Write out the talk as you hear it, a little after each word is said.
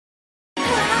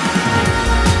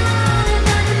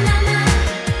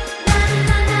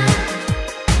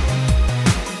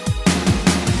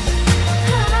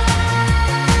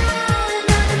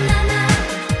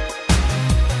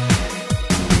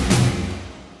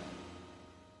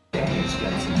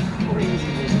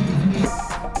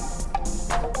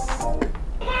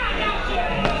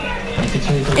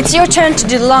It's your turn to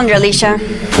do the laundry, Alisha.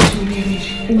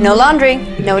 No laundry,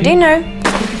 no dinner.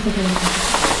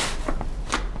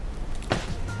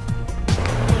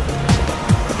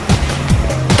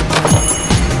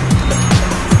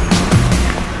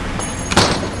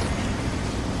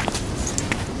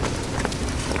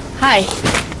 Hi.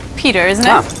 Peter, isn't it?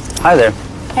 Ah, hi there.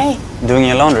 Hey. Doing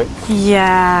your laundry?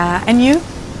 Yeah. And you?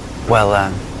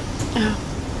 Well, Oh.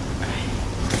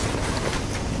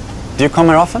 do you come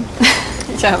here often?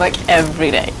 Yeah, like every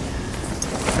day.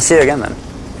 I'll see you again then.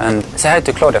 And say hi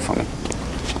to Claudia for me.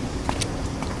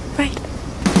 Right.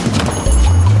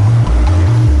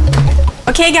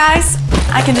 Okay, guys.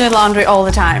 I can do laundry all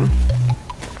the time.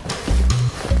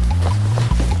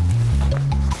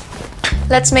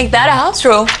 Let's make that a house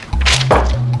rule.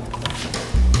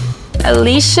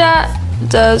 Alisha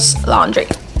does laundry.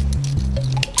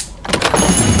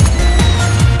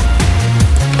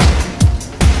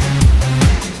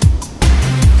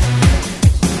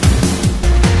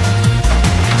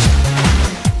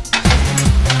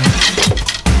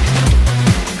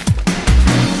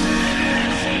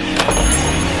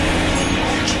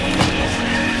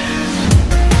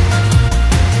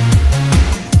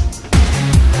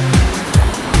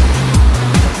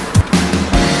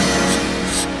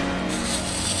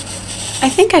 I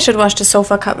think I should wash the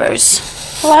sofa covers.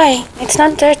 Why? It's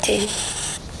not dirty.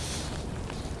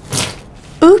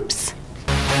 Oops.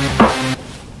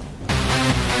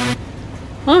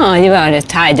 Oh, you are a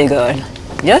tidy girl,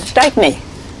 just like me.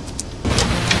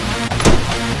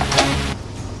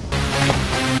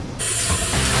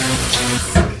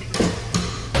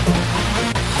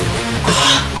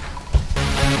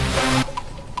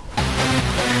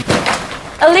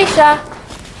 Alisha,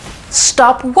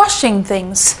 stop washing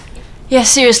things. Yeah,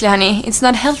 seriously, honey, it's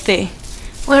not healthy.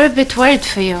 We're a bit worried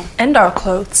for you. And our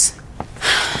clothes.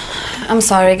 I'm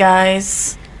sorry,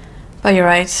 guys. But you're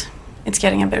right. It's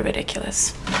getting a bit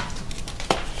ridiculous.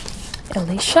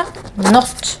 Alisha,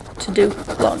 not to do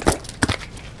laundry.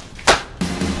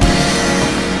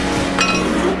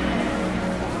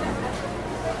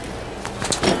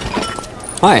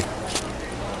 Hi.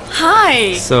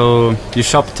 Hi! So, you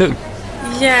shop too?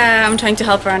 Yeah, I'm trying to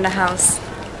help around the house.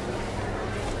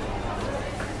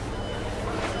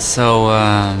 So,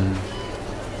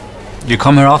 you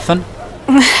come here often?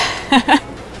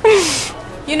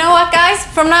 You know what, guys?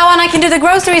 From now on, I can do the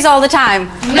groceries all the time.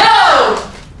 No!